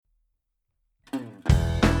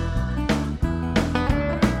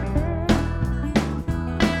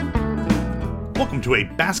welcome to a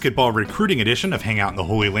basketball recruiting edition of Hang Out in the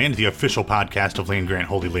Holy Land, the official podcast of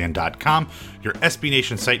LandGrantHolyLand.com, your SB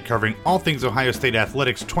Nation site covering all things Ohio State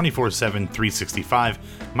athletics 24/7, 365.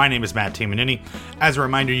 My name is Matt Tamanini. As a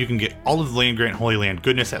reminder, you can get all of the Land Grant Holy Land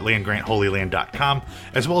goodness at LandGrantHolyLand.com,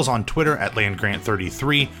 as well as on Twitter at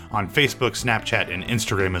LandGrant33, on Facebook, Snapchat, and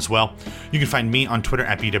Instagram as well. You can find me on Twitter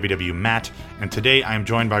at BWWMatt, and today I am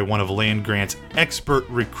joined by one of Land Grant's expert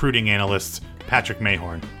recruiting analysts, Patrick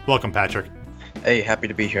Mayhorn. Welcome, Patrick. Hey, happy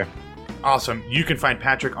to be here. Awesome. You can find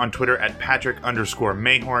Patrick on Twitter at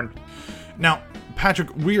Patrick_Mayhorn. Now, Patrick,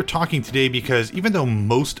 we are talking today because even though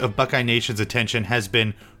most of Buckeye Nation's attention has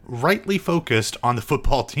been rightly focused on the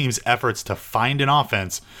football team's efforts to find an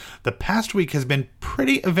offense, the past week has been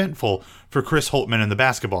pretty eventful for Chris Holtmann and the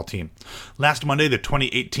basketball team. Last Monday, the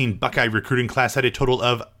 2018 Buckeye recruiting class had a total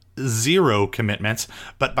of 0 commitments,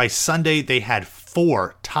 but by Sunday they had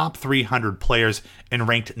 4 top 300 players and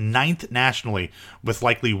ranked 9th nationally with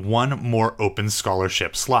likely one more open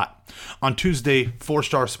scholarship slot. On Tuesday,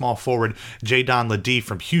 4-star small forward Jaydon LeDee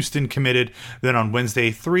from Houston committed. Then on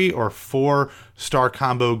Wednesday, 3 or 4-star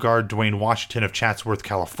combo guard Dwayne Washington of Chatsworth,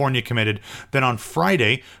 California committed. Then on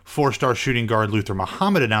Friday, 4-star shooting guard Luther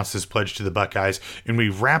Muhammad announced his pledge to the Buckeyes, and we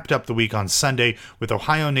wrapped up the week on Sunday with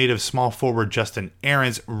Ohio native small forward Justin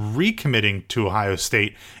Ahrens recommitting to Ohio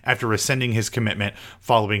State after rescinding his commitment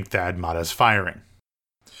following Thad Matta's firing.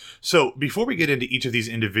 So before we get into each of these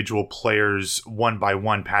individual players one by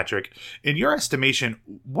one, Patrick, in your estimation,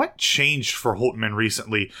 what changed for Holtmann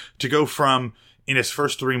recently to go from, in his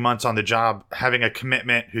first 3 months on the job, having a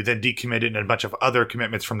commitment who then decommitted and a bunch of other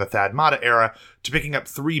commitments from the Thad Matta era to picking up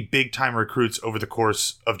 3 big-time recruits over the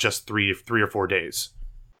course of just three or 4 days?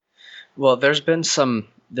 Well, there's been some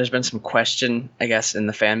question, I guess, in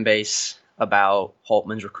the fan base about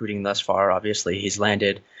Holtmann's recruiting thus far. Obviously, he's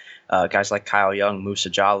landed guys like Kyle Young, Musa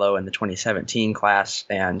Jallow in the 2017 class,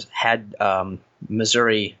 and had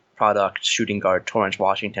Missouri product shooting guard Torrance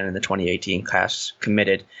Washington in the 2018 class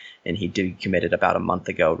committed, and he decommitted about a month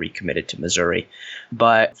ago, recommitted to Missouri.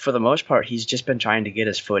 But for the most part, he's just been trying to get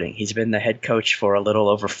his footing. He's been the head coach for a little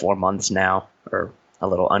over 4 months now, or a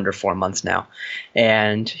little under 4 months now.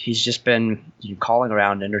 And he's just been calling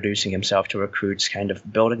around, introducing himself to recruits, kind of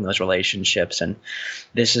building those relationships. And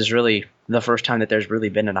this is really the first time that there's really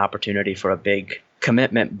been an opportunity for a big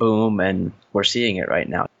commitment boom, and we're seeing it right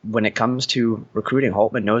now. When it comes to recruiting,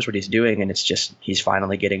 Holtmann knows what he's doing, and it's just he's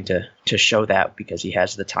finally getting to show that because he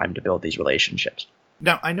has the time to build these relationships.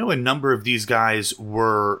 Now, I know a number of these guys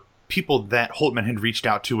were people that Holtmann had reached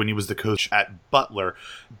out to when he was the coach at Butler.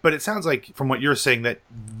 But it sounds like, from what you're saying, that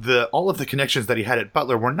all of the connections that he had at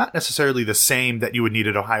Butler were not necessarily the same that you would need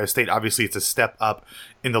at Ohio State. Obviously, it's a step up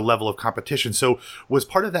in the level of competition. So was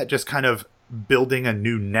part of that just kind of building a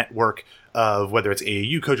new network of whether it's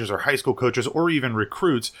AAU coaches or high school coaches or even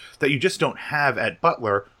recruits that you just don't have at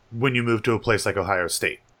Butler when you move to a place like Ohio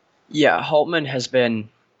State? Yeah, Holtmann has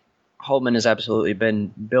absolutely been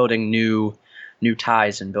building new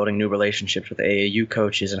ties and building new relationships with AAU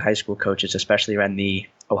coaches and high school coaches, especially around the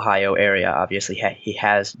Ohio area. Obviously, he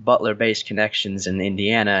has Butler-based connections in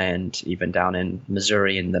Indiana and even down in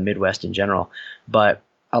Missouri and the Midwest in general. But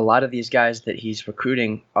a lot of these guys that he's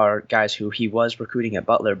recruiting are guys who he was recruiting at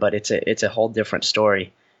Butler, but it's a whole different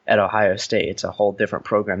story at Ohio State. It's a whole different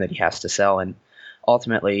program that he has to sell. And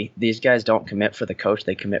ultimately, these guys don't commit for the coach,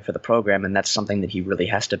 they commit for the program, and that's something that he really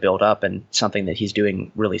has to build up and something that he's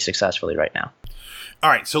doing really successfully right now. All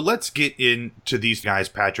right, so let's get into these guys,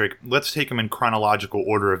 Patrick. Let's take them in chronological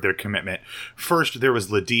order of their commitment. First, there was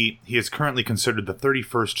LeDee. He is currently considered the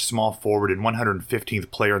 31st small forward and 115th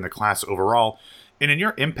player in the class overall. And in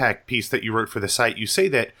your impact piece that you wrote for the site, you say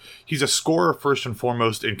that he's a scorer first and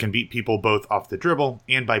foremost and can beat people both off the dribble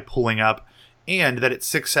and by pulling up, and that at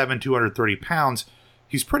 6'7", 230 pounds,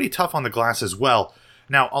 he's pretty tough on the glass as well.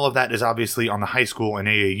 Now, all of that is obviously on the high school and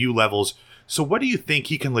AAU levels. So what do you think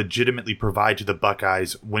he can legitimately provide to the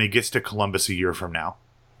Buckeyes when he gets to Columbus a year from now?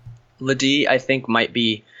 LeDee, I think, might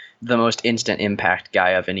be the most instant impact guy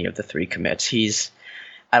of any of the 3 commits.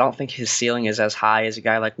 I don't think his ceiling is as high as a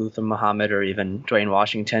guy like Luther Muhammad or even Dwayne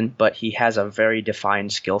Washington, but he has a very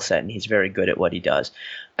defined skill set, and he's very good at what he does.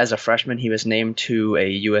 As a freshman, he was named to a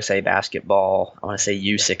USA Basketball, I want to say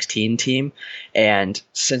U16 team, and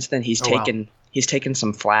since then he's taken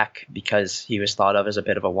some flack because he was thought of as a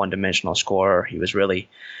bit of a one-dimensional scorer. He was really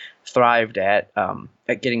thrived at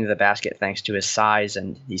getting to the basket thanks to his size,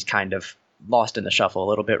 and he's kind of lost in the shuffle a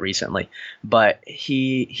little bit recently. But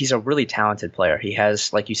he's a really talented player. He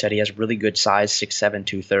has, like you said, he has really good size, 6'7",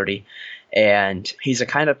 230, And he's a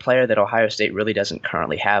kind of player that Ohio State really doesn't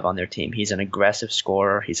currently have on their team. He's an aggressive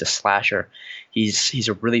scorer. He's a slasher. He's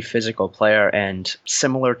a really physical player, and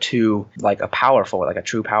similar to like a power forward, like a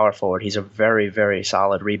true power forward, he's a very, very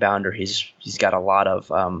solid rebounder. He's got a lot of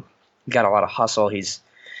hustle.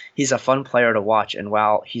 He's a fun player to watch, and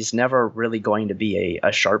while he's never really going to be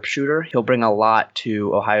a sharpshooter, he'll bring a lot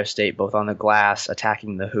to Ohio State, both on the glass,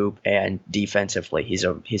 attacking the hoop, and defensively. He's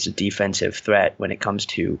a defensive threat when it comes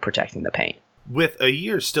to protecting the paint. With a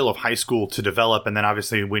year still of high school to develop, and then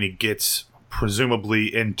obviously when he gets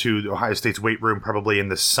presumably into Ohio State's weight room probably in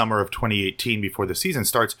the summer of 2018 before the season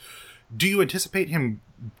starts, do you anticipate him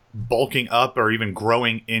bulking up or even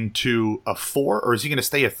growing into a 4, or is he going to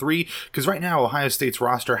stay a 3? Because right now Ohio State's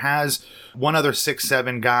roster has one other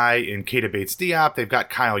 6'7" guy in Keita Bates-Diop. They've got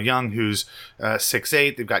Kyle Young, who's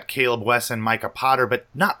 6'8". They've got Caleb Wesson, Micah Potter, but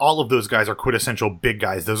not all of those guys are quintessential big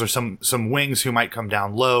guys. Those are some wings who might come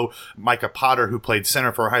down low. Micah Potter, who played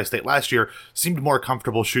center for Ohio State last year, seemed more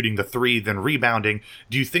comfortable shooting the 3 than rebounding.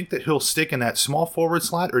 Do you think that he'll stick in that small forward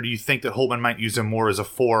slot, or do you think that Holtmann might use him more as a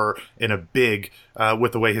 4 in a big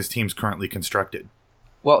with the way his team's currently constructed?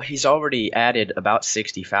 Well, he's already added about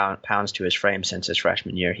 60 pounds to his frame since his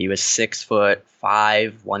freshman year. He was 6'5",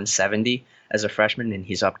 170 as a freshman, and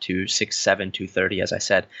he's up to 6'7", 230, as I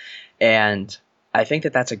said. And I think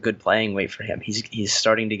that that's a good playing weight for him. He's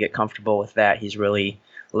starting to get comfortable with that. He's really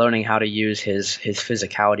learning how to use his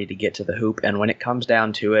physicality to get to the hoop. And when it comes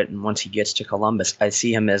down to it, and once he gets to Columbus, I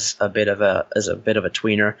see him as a bit of a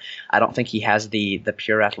tweener. I don't think he has the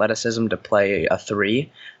pure athleticism to play a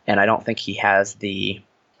 3, and I don't think he has the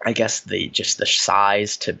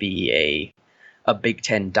size to be a Big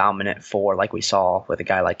Ten dominant 4 like we saw with a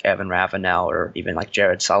guy like Evan Ravenel or even like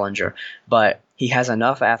Jared Sullinger. But he has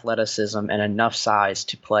enough athleticism and enough size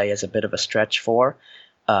to play as a bit of a stretch 4.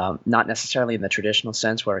 Not necessarily in the traditional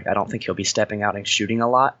sense where I don't think he'll be stepping out and shooting a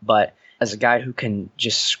lot, but as a guy who can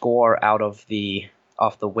just score off the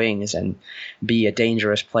wings and be a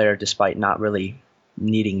dangerous player despite not really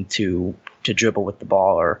needing to dribble with the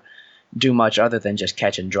ball or do much other than just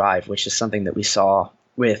catch and drive, which is something that we saw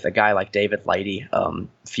with a guy like David Lighty a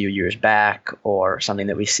few years back, or something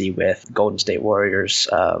that we see with Golden State Warriors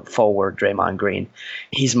forward Draymond Green.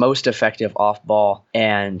 He's most effective off ball,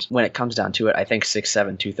 and when it comes down to it, I think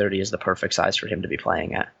 6'7", 230 is the perfect size for him to be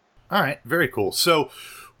playing at. All right, very cool. So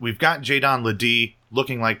we've got Jaedon LeDee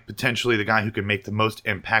looking like potentially the guy who can make the most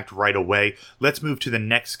impact right away. Let's move to the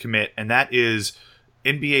next commit, and that is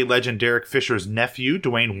NBA legend Derek Fisher's nephew,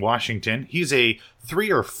 Dwayne Washington. He's a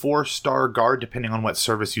 3 or 4 star guard, depending on what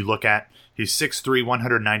service you look at. He's 6'3",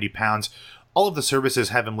 190 pounds. All of the services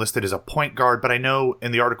have him listed as a point guard, but I know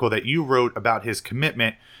in the article that you wrote about his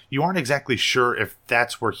commitment, you aren't exactly sure if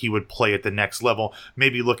that's where he would play at the next level,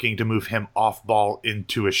 maybe looking to move him off ball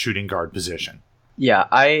into a shooting guard position. Yeah,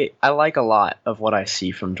 I like a lot of what I see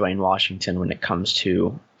from Dwayne Washington when it comes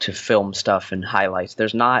to film stuff and highlights.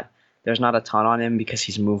 There's not a ton on him because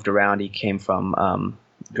he's moved around. He came from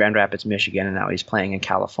Grand Rapids, Michigan, and now he's playing in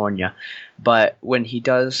California. But when he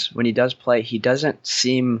does play, he doesn't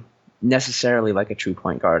seem necessarily like a true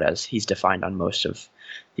point guard as he's defined on most of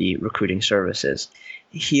the recruiting services.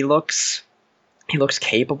 He looks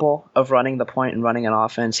capable of running the point and running an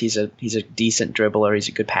offense. He's a decent dribbler. He's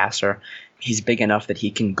a good passer. He's big enough that he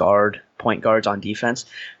can guard point guards on defense,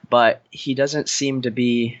 but he doesn't seem to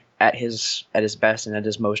be at his best and at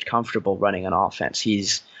his most comfortable running an offense.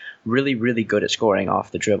 He's really, really good at scoring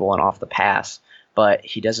off the dribble and off the pass, but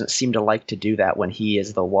he doesn't seem to like to do that when he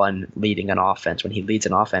is the one leading an offense. When he leads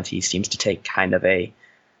an offense, he seems to take kind of a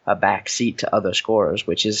back seat to other scorers,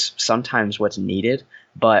 which is sometimes what's needed.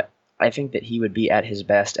 But I think that he would be at his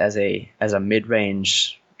best as a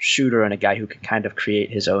mid-range shooter and a guy who can kind of create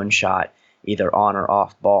his own shot either on or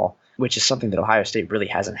off ball, which is something that Ohio State really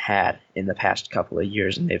hasn't had in the past couple of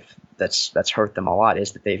years, and that's hurt them a lot,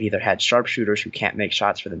 is that they've either had sharpshooters who can't make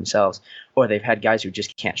shots for themselves, or they've had guys who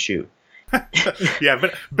just can't shoot. Yeah,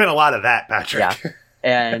 but been a lot of that, Patrick. Yeah,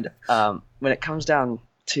 and when it comes down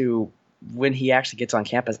to when he actually gets on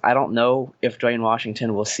campus, I don't know if Dwayne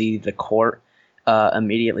Washington will see the court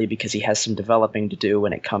immediately because he has some developing to do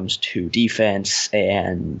when it comes to defense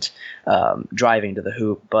and driving to the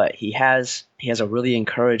hoop. But he has a really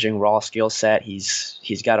encouraging raw skill set.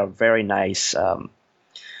 He's got a very nice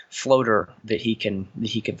floater that he can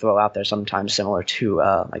throw out there sometimes, similar to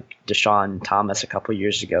like Deshaun Thomas a couple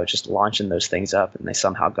years ago, just launching those things up and they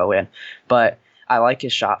somehow go in. But I like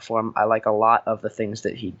his shot form. I like a lot of the things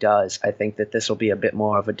that he does. I think that this will be a bit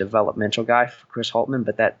more of a developmental guy for Chris Holtmann,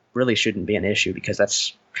 but that really shouldn't be an issue because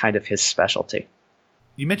that's kind of his specialty.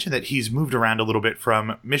 you mentioned that he's moved around a little bit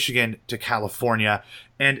from Michigan to California,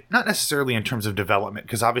 and not necessarily in terms of development,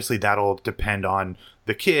 because obviously that'll depend on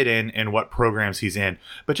the kid and what programs he's in.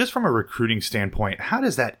 But just from a recruiting standpoint, how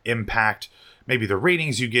does that impact maybe the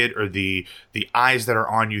ratings you get or the eyes that are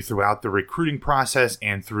on you throughout the recruiting process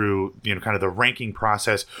and through, kind of the ranking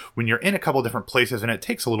process when you're in a couple different places and it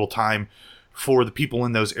takes a little time for the people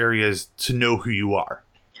in those areas to know who you are?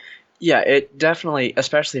 Yeah, it definitely,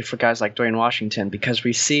 especially for guys like Dwayne Washington, because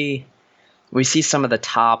we see some of the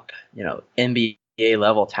top, NBA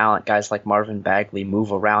level talent, guys like Marvin Bagley,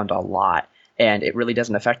 move around a lot. And it really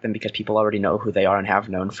doesn't affect them because people already know who they are and have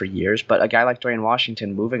known for years. But a guy like Dwayne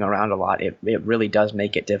Washington moving around a lot, it really does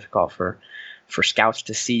make it difficult for scouts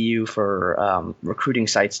to see you, for recruiting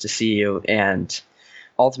sites to see you. And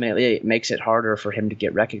ultimately, it makes it harder for him to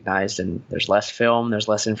get recognized. And there's less film, there's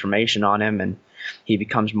less information on him. And he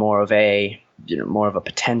becomes more of a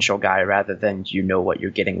potential guy rather than what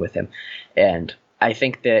you're getting with him. And I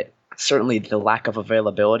think that certainly the lack of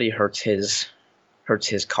availability hurts his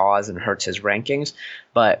cause and hurts his rankings,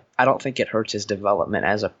 but I don't think it hurts his development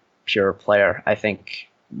as a pure player. I think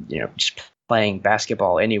just playing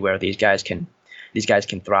basketball anywhere, these guys can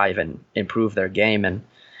thrive and improve their game. And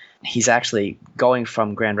he's actually going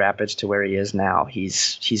from Grand Rapids to where he is now.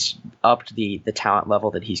 He's upped the talent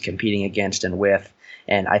level that he's competing against and with,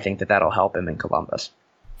 and I think that that'll help him in Columbus.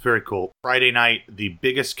 Very cool. Friday night, the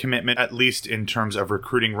biggest commitment, at least in terms of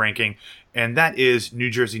recruiting ranking, and that is New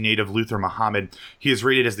Jersey native Luther Muhammad. He is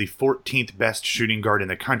rated as the 14th best shooting guard in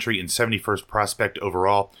the country and 71st prospect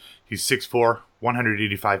overall. He's 6'4",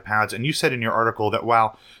 185 pounds, and you said in your article that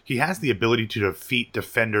while he has the ability to defeat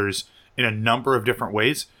defenders in a number of different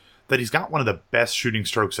ways, that he's got one of the best shooting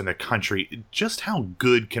strokes in the country. Just how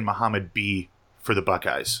good can Muhammad be for the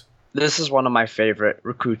Buckeyes? This is one of my favorite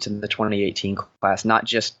recruits in the 2018 class, not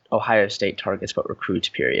just Ohio State targets, but recruits,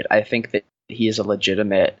 period. I think that he is a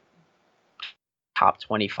legitimate top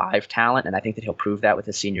 25 talent, and I think that he'll prove that with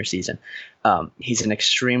his senior season. He's an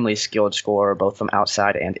extremely skilled scorer, both from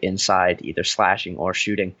outside and inside, either slashing or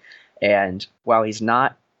shooting. And while he's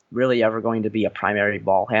not really ever going to be a primary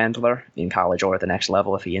ball handler in college or at the next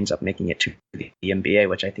level if he ends up making it to the NBA,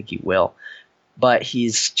 which I think he will, but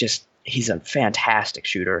he's a fantastic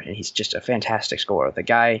shooter, and he's just a fantastic scorer. The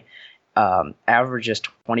guy averages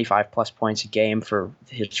 25 plus points a game for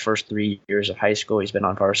his first 3 years of high school. He's been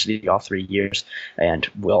on varsity all 3 years and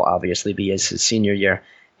will obviously be his senior year.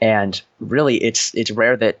 And really, it's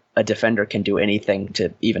rare that a defender can do anything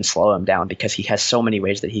to even slow him down because he has so many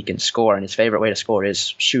ways that he can score. And his favorite way to score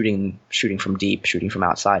is shooting from deep, shooting from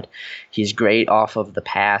outside. He's great off of the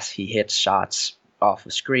pass. He hits shots off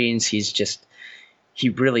of screens.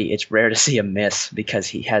 It's rare to see him miss because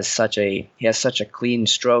he has such a clean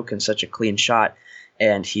stroke and such a clean shot,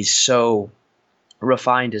 and he's so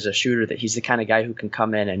refined as a shooter that he's the kind of guy who can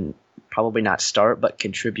come in and probably not start but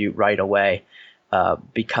contribute right away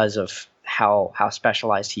because of how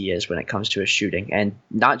specialized he is when it comes to his shooting, and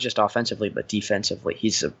not just offensively but defensively.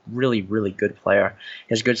 He's a really, really good player.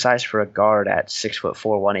 He has good size for a guard at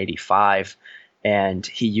 6'4", 185. And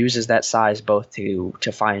he uses that size both to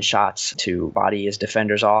find shots, to body his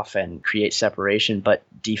defenders off and create separation, but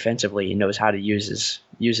defensively he knows how to use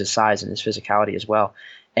his size and his physicality as well.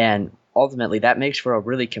 And ultimately that makes for a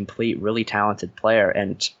really complete, really talented player.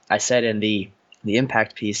 And I said in the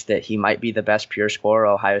impact piece that he might be the best pure scorer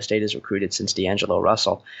Ohio State has recruited since D'Angelo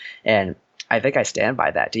Russell. And I think I stand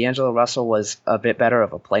by that. D'Angelo Russell was a bit better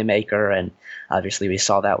of a playmaker, and obviously we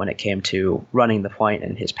saw that when it came to running the point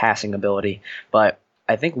and his passing ability. But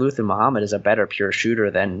I think Luther Muhammad is a better pure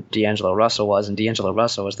shooter than D'Angelo Russell was, and D'Angelo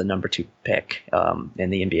Russell was the number 2 pick in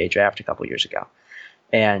the NBA draft a couple years ago.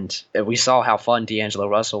 And we saw how fun D'Angelo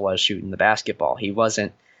Russell was shooting the basketball. He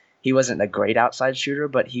wasn't a great outside shooter,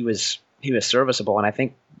 but he was serviceable, and I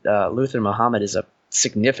think Luther Muhammad is a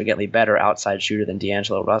significantly better outside shooter than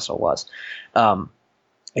D'Angelo Russell was.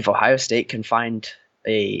 If Ohio State can find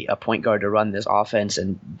a point guard to run this offense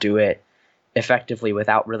and do it effectively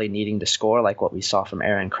without really needing to score like what we saw from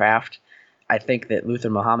Aaron Craft, I think that Luther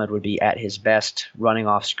Muhammad would be at his best running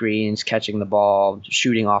off screens, catching the ball,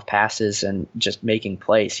 shooting off passes, and just making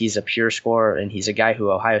plays. He's a pure scorer, and he's a guy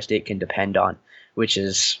who Ohio State can depend on, which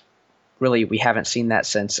is really, we haven't seen that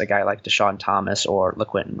since a guy like Deshaun Thomas or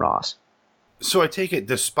LaQuinton Ross. So I take it,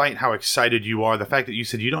 despite how excited you are, the fact that you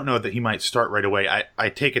said you don't know that he might start right away, I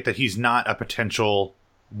take it that he's not a potential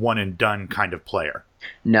one-and-done kind of player.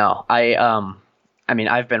 No.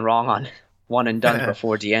 I've been wrong on one-and-done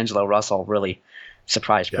before. D'Angelo Russell really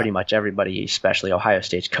surprised pretty much everybody, especially Ohio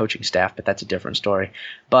State's coaching staff, but that's a different story.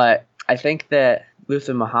 But I think that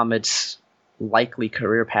Luther Muhammad's likely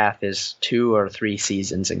career path is 2 or 3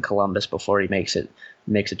 seasons in Columbus before he makes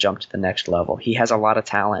a jump to the next level. He has a lot of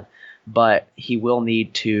talent, but he will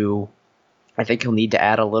need to. I think he'll need to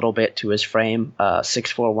add a little bit to his frame.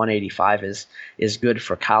 6'4", 185 is good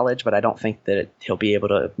for college, but I don't think that he'll be able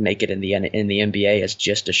to make it in the NBA as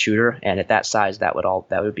just a shooter. And at that size, that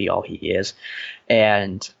would be all he is.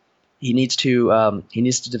 And he needs to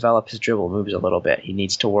develop his dribble moves a little bit. He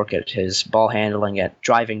needs to work at his ball handling, at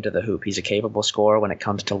driving to the hoop. He's a capable scorer when it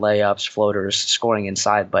comes to layups, floaters, scoring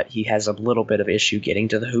inside, but he has a little bit of issue getting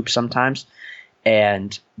to the hoop sometimes.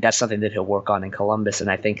 And that's something that he'll work on in Columbus.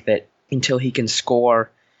 And I think that until he can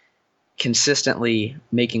score consistently,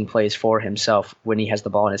 making plays for himself when he has the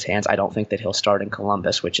ball in his hands, I don't think that he'll start in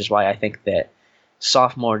Columbus, which is why I think that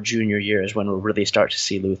sophomore, junior year is when we'll really start to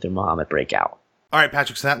see Luther Muhammad break out. All right,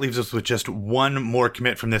 Patrick, so that leaves us with just one more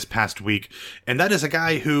commit from this past week, and that is a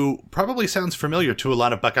guy who probably sounds familiar to a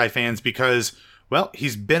lot of Buckeye fans because, well,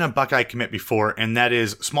 he's been a Buckeye commit before, and that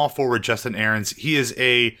is small forward Justin Ahrens. He is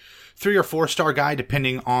a 3 or 4 star guy,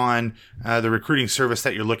 depending on the recruiting service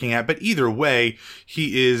that you're looking at. But either way,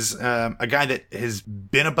 he is a guy that has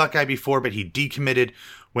been a Buckeye before, but he decommitted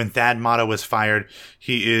when Thad Matta was fired.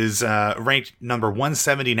 He is ranked number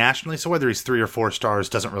 170 nationally, so whether he's 3 or 4 stars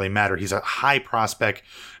doesn't really matter. He's a high prospect,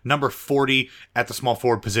 number 40 at the small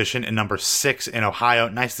forward position and number 6 in Ohio.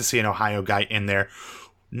 Nice to see an Ohio guy in there.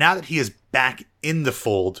 Now that he is back in the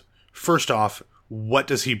fold, first off, what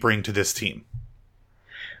does he bring to this team?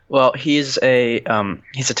 Well, he's a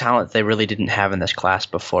talent they really didn't have in this class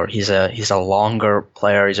before. He's a longer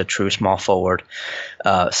player. He's a true small forward,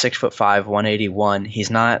 6'5", 181.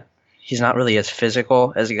 He's not really as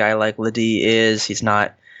physical as a guy like Ladie is. He's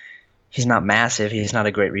not massive. He's not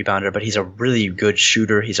a great rebounder, but he's a really good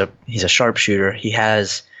shooter. He's a sharp shooter. He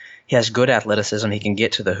has good athleticism. He can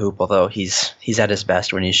get to the hoop, although he's at his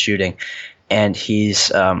best when he's shooting. And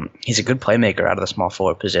he's a good playmaker out of the small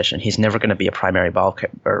forward position. He's never going to be a primary ball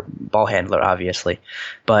handler, obviously,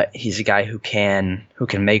 but he's a guy who can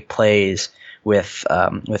make plays with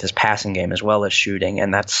his passing game as well as shooting,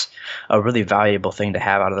 and that's a really valuable thing to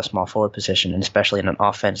have out of the small forward position, and especially in an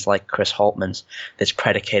offense like Chris Holtman's that's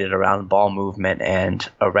predicated around ball movement and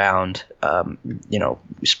around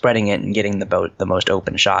spreading it and getting the most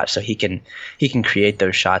open shots. So he can create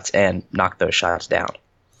those shots and knock those shots down.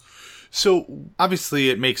 So, obviously,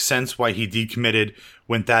 it makes sense why he decommitted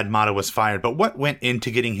when Thad Matta was fired, but what went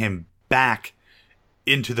into getting him back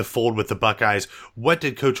into the fold with the Buckeyes? What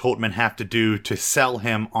did Coach Holtman have to do to sell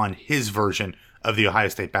him on his version of the Ohio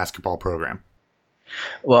State basketball program?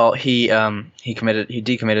 Well, he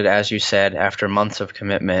decommitted, as you said, after months of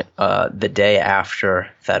commitment, the day after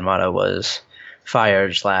Thad Matta was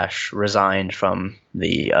fired / resigned from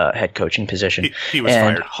the head coaching position. He was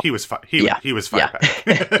fired. He was fired. He was fired.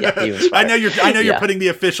 Yeah, he was fired. I know you're putting the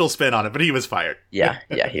official spin on it, but he was fired. Yeah,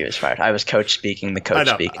 he was fired. I was coach speaking, the coach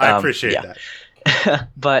speak. I appreciate that.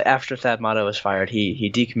 But after Thad Matta was fired,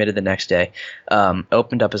 he decommitted the next day,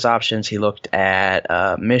 opened up his options. He looked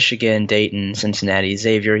at Michigan, Dayton, Cincinnati,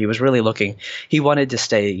 Xavier. He was really looking. He wanted to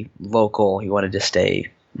stay local. He wanted to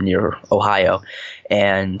stay near Ohio.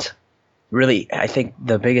 And really, I think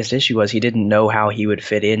the biggest issue was he didn't know how he would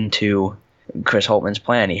fit into Chris Holtman's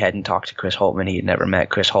plan. He hadn't talked to Chris Holtman. He had never met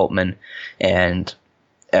Chris Holtman. And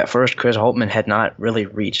at first, Chris Holtman had not really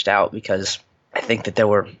reached out because I think that there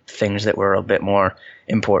were things that were a bit more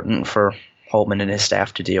important for Holtman and his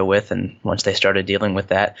staff to deal with. And once they started dealing with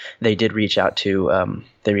that, they did reach out to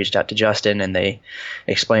Justin, and they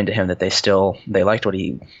explained to him that they liked what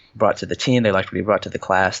he brought to the team. They liked what he brought to the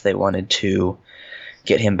class. They wanted to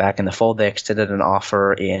get him back in the fold. They extended an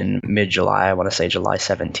offer in mid-July, I want to say July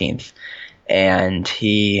 17th. And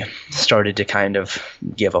he started to kind of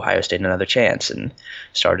give Ohio State another chance and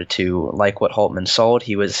started to like what Holtman sold.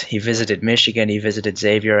 He visited Michigan, he visited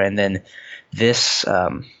Xavier, and then this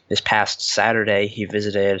past Saturday he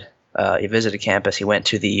visited campus. He went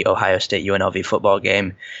to the Ohio State UNLV football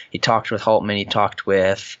game. He talked with Holtman. He talked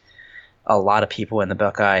with a lot of people in the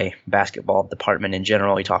Buckeye basketball department in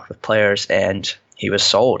general. He talked with players, and he was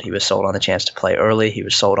sold. He was sold on the chance to play early. He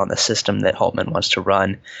was sold on the system that Holtman wants to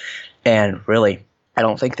run. And really, I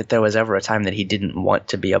don't think that there was ever a time that he didn't want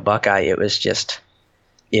to be a Buckeye. It was just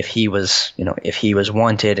if he was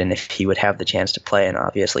wanted and if he would have the chance to play. And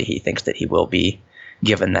obviously, he thinks that he will be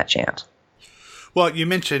given that chance. Well, you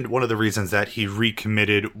mentioned one of the reasons that he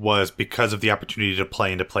recommitted was because of the opportunity to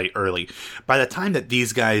play and to play early. By the time that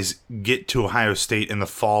these guys get to Ohio State in the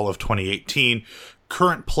fall of 2018,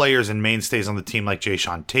 current players and mainstays on the team like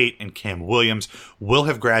Jayshawn Tate and Cam Williams will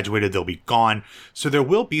have graduated. They'll be gone. So there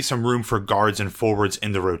will be some room for guards and forwards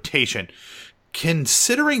in the rotation.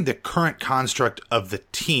 Considering the current construct of the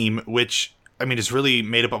team, which I mean, is really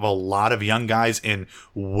made up of a lot of young guys and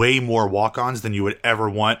way more walk-ons than you would ever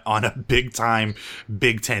want on a big-time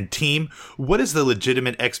Big Ten team. What is the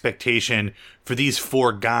legitimate expectation for these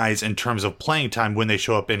 4 guys in terms of playing time when they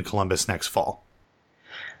show up in Columbus next fall?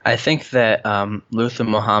 I think that Luther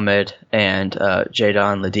Muhammad and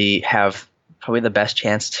Jadon Ledee have probably the best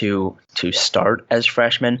chance to start as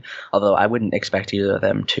freshmen, although I wouldn't expect either of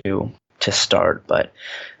them to start, but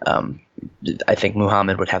I think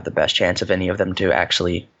Muhammad would have the best chance of any of them to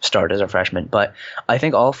actually start as a freshman. But I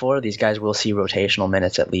think all 4 of these guys will see rotational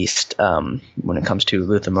minutes at least when it comes to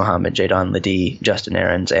Luther Muhammad, Jadon Ledee, Justin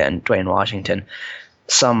Ahrens, and Dwayne Washington.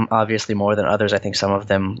 Some obviously more than others. I think some of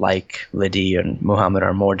them, like Ledee and Muhammad,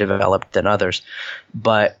 are more developed than others.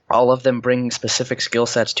 But all of them bring specific skill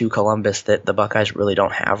sets to Columbus that the Buckeyes really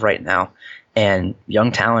don't have right now. And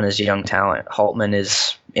young talent is young talent. Holtmann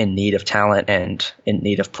is in need of talent and in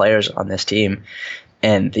need of players on this team,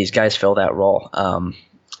 and these guys fill that role.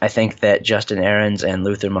 I think that Justin Ahrens and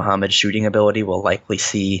Luther Muhammad's shooting ability will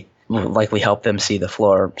likely help them see the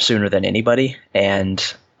floor sooner than anybody,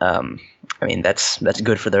 and I mean that's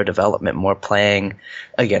good for their development. More playing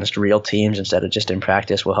against real teams instead of just in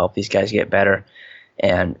practice will help these guys get better.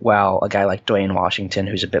 And while a guy like Dwayne Washington,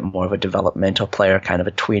 who's a bit more of a developmental player, kind of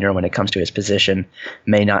a tweener when it comes to his position,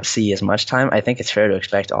 may not see as much time, I think it's fair to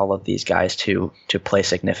expect all of these guys to play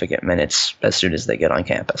significant minutes as soon as they get on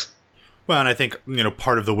campus. Well, and I think,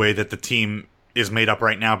 part of the way that the team is made up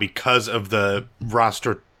right now because of the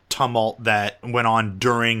roster tumult that went on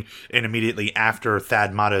during and immediately after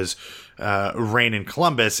Thad Matta's reign in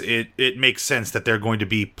Columbus, it makes sense that there are going to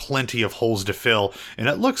be plenty of holes to fill. And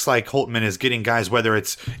it looks like Holtmann is getting guys, whether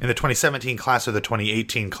it's in the 2017 class or the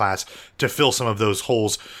 2018 class, to fill some of those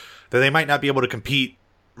holes that they might not be able to compete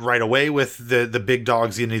right away with the big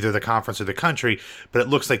dogs in either the conference or the country, but it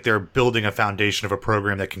looks like they're building a foundation of a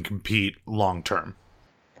program that can compete long term.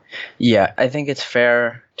 Yeah, I think it's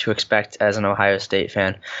fair to expect, as an Ohio State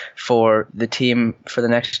fan, for the team for the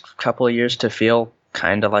next couple of years to feel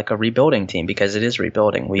kind of like a rebuilding team, because it is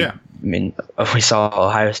rebuilding. I mean, we saw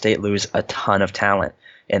Ohio State lose a ton of talent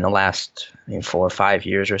in the last 4 or 5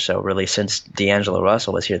 years or so. Really, since D'Angelo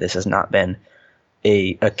Russell was here, this has not been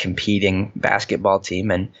a competing basketball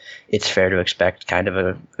team, and it's fair to expect kind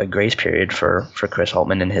of a grace period for Chris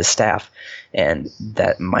Holtmann and his staff, and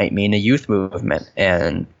that might mean a youth movement,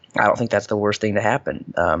 and I don't think that's the worst thing to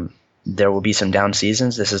happen. There will be some down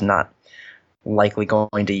seasons. This is not likely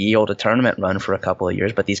going to yield a tournament run for a couple of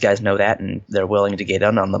years, but these guys know that, and they're willing to get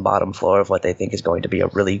in on the bottom floor of what they think is going to be a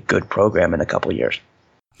really good program in a couple of years.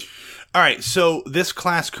 All right, so this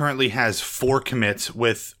class currently has 4 commits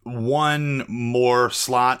with 1 more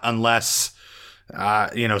slot unless,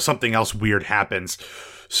 something else weird happens.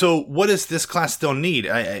 So what does this class still need?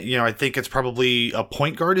 I think it's probably a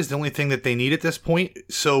point guard is the only thing that they need at this point.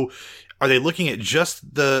 So are they looking at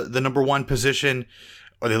just the number 1 position?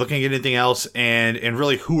 Are they looking at anything else? And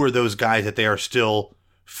really, who are those guys that they are still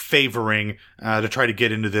favoring to try to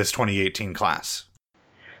get into this 2018 class?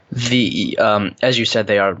 As you said,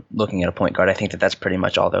 they are looking at a point guard. I think that's pretty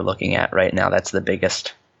much all they're looking at right now. That's the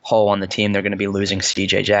biggest hole on the team. They're going to be losing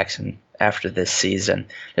C.J. Jackson after this season.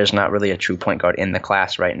 There's not really a true point guard in the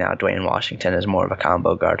class right now. Dwayne Washington is more of a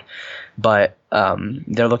combo guard. But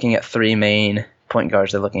they're looking at 3 main point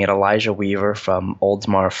guards. They're looking at Elijah Weaver from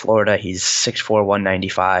Oldsmar, Florida. He's 6'4",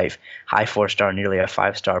 195, high 4-star, nearly a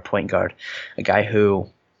 5-star point guard. A guy who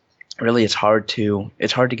really it's hard to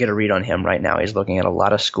get a read on him right now. He's looking at a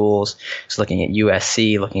lot of schools. He's looking at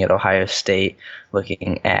USC, looking at Ohio State,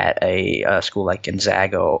 looking at a school like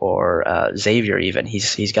Gonzaga or Xavier even.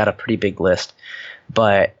 He's got a pretty big list.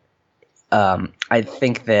 But I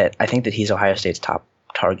think that he's Ohio State's top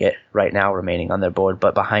target right now remaining on their board.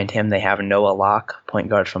 But behind him, they have Noah Locke, point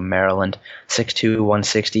guard from Maryland, 6'2",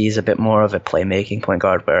 160. He's a bit more of a playmaking point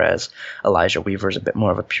guard, whereas Elijah Weaver is a bit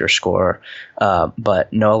more of a pure scorer.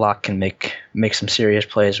 But Noah Locke can make some serious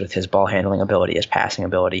plays with his ball handling ability, his passing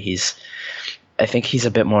ability. I think he's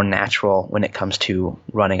a bit more natural when it comes to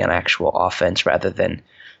running an actual offense rather than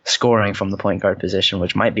scoring from the point guard position,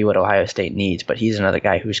 which might be what Ohio State needs. But he's another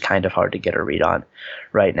guy who's kind of hard to get a read on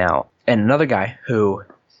right now. And another guy who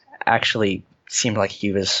actually seemed like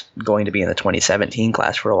he was going to be in the 2017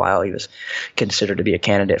 class for a while, he was considered to be a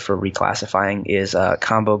candidate for reclassifying, is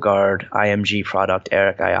combo guard IMG product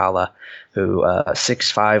Eric Ayala, who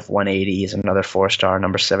 6'5", 180, is another 4-star,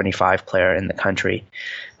 number 75 player in the country.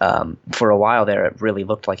 For a while there, it really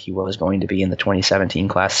looked like he was going to be in the 2017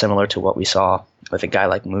 class, similar to what we saw with a guy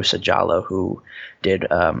like Musa Jallow, who did,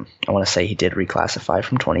 I want to say he did reclassify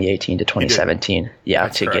from 2018 to 2017. Yeah,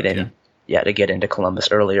 That's to correct, get in. to get into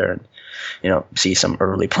Columbus earlier and, see some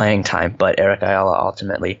early playing time. But Eric Ayala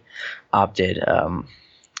ultimately opted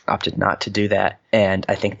not to do that. And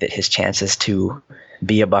I think that his chances to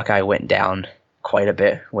be a Buckeye went down quite a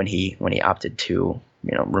bit when he opted to,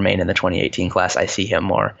 remain in the 2018 class. I see him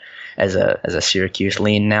more as a Syracuse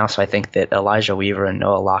lean now. So I think that Elijah Weaver and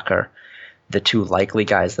Noah Locke are the two likely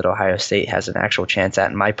guys that Ohio State has an actual chance at.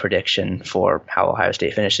 And my prediction for how Ohio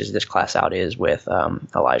State finishes this class out is with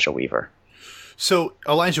Elijah Weaver. So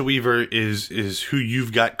Elijah Weaver is who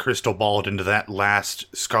you've got crystal balled into that last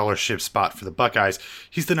scholarship spot for the Buckeyes.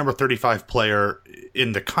 He's the number 35 player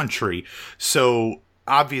in the country. So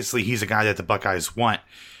obviously he's a guy that the Buckeyes want.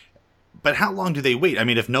 But how long do they wait? I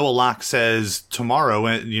mean, if Noah Locke says tomorrow,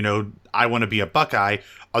 I want to be a Buckeye,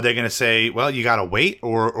 are they going to say, well, you got to wait?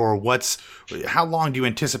 Or how long do you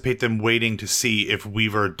anticipate them waiting to see if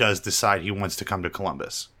Weaver does decide he wants to come to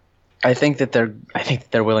Columbus? I think that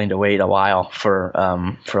they're willing to wait a while for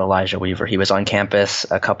Elijah Weaver. He was on campus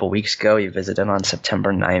a couple weeks ago. He visited on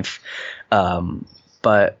September 9th.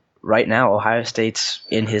 But right now, Ohio State's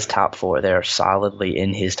in his top four. They're solidly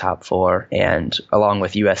in his top four, and along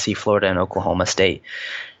with USC, Florida, and Oklahoma State.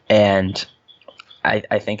 And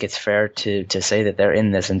I think it's fair to say that they're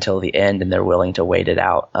in this until the end, and they're willing to wait it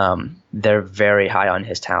out. They're very high on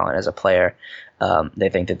his talent as a player. They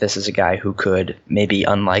think that this is a guy who could, maybe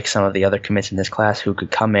unlike some of the other commits in this class, who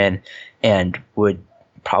could come in and would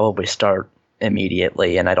probably start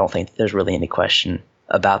immediately. And I don't think that there's really any question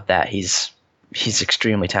about that. He's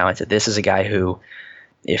extremely talented. This is a guy who,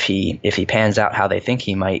 if he pans out how they think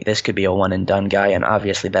he might, this could be a one and done guy. And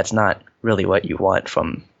obviously that's not really what you want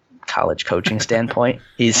from college coaching standpoint.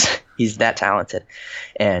 He's that talented.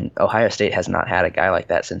 And Ohio State has not had a guy like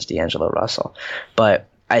that since D'Angelo Russell. But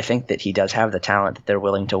I think that he does have the talent that they're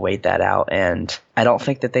willing to wait that out. And I don't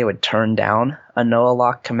think that they would turn down a Noah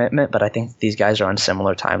Locke commitment, but I think these guys are on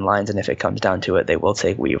similar timelines. And if it comes down to it, they will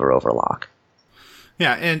take Weaver over Locke.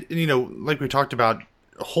 Yeah. And like we talked about,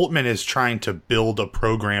 Holtmann is trying to build a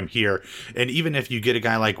program here. And even if you get a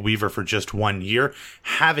guy like Weaver for just 1 year,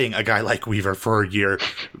 having a guy like Weaver for a year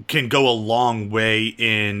can go a long way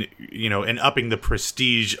in upping the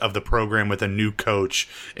prestige of the program with a new coach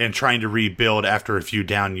and trying to rebuild after a few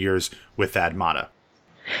down years with Thad Matta.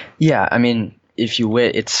 Yeah. I mean, if you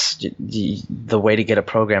win, it's the way to get a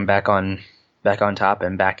program back on top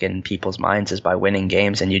and back in people's minds is by winning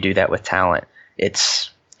games. And you do that with talent.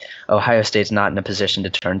 Ohio State's not in a position to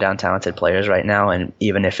turn down talented players right now, and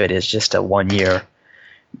even if it is just a 1 year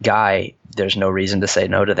guy, there's no reason to say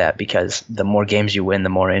no to that, because the more games you win, the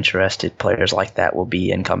more interested players like that will be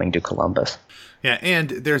in coming to Columbus. Yeah, and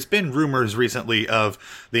there's been rumors recently of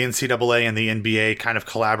the NCAA and the NBA kind of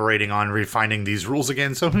collaborating on refining these rules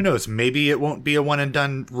again, so who knows? Maybe it won't be a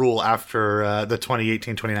one-and-done rule after the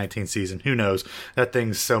 2018-2019 season. Who knows? That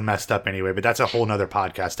thing's so messed up anyway, but that's a whole nother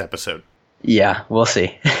podcast episode. Yeah, we'll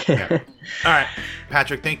see. Yeah. All right,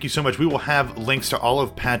 Patrick, thank you so much. We will have links to all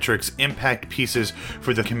of Patrick's impact pieces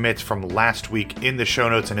for the commits from last week in the show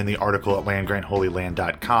notes and in the article at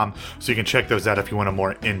landgrantholyland.com, so you can check those out if you want a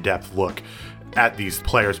more in-depth look at these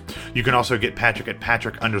players. You can also get Patrick at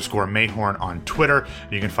Patrick_Mayhorn on Twitter.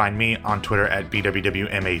 You can find me on Twitter at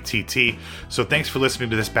BWWMATT. So thanks for listening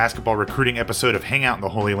to this basketball recruiting episode of Hang Out in the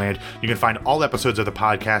Holy Land. You can find all episodes of the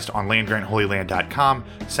podcast on landgrantholyland.com,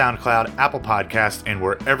 SoundCloud, Apple Podcasts, and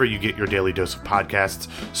wherever you get your daily dose of podcasts.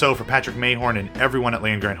 So for Patrick Mayhorn and everyone at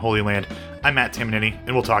Land Grant Holy Land, I'm Matt Tamanini,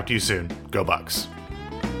 and we'll talk to you soon. Go Bucks.